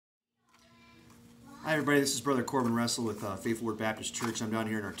Hi everybody, this is Brother Corbin Russell with Faithful Word Baptist Church. I'm down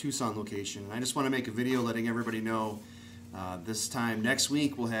here in our Tucson location, and I just want to make a video letting everybody know this time next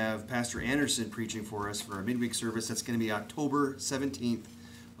week we'll have Pastor Anderson preaching for us for our midweek service. That's going to be October 17th.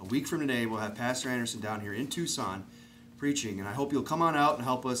 A week from today we'll have Pastor Anderson down here in Tucson preaching, and I hope you'll come on out and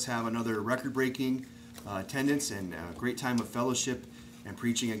help us have another record-breaking attendance and a great time of fellowship and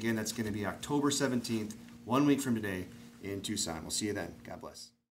preaching. Again, that's going to be October 17th, 1 week from today in Tucson. We'll see you then. God bless.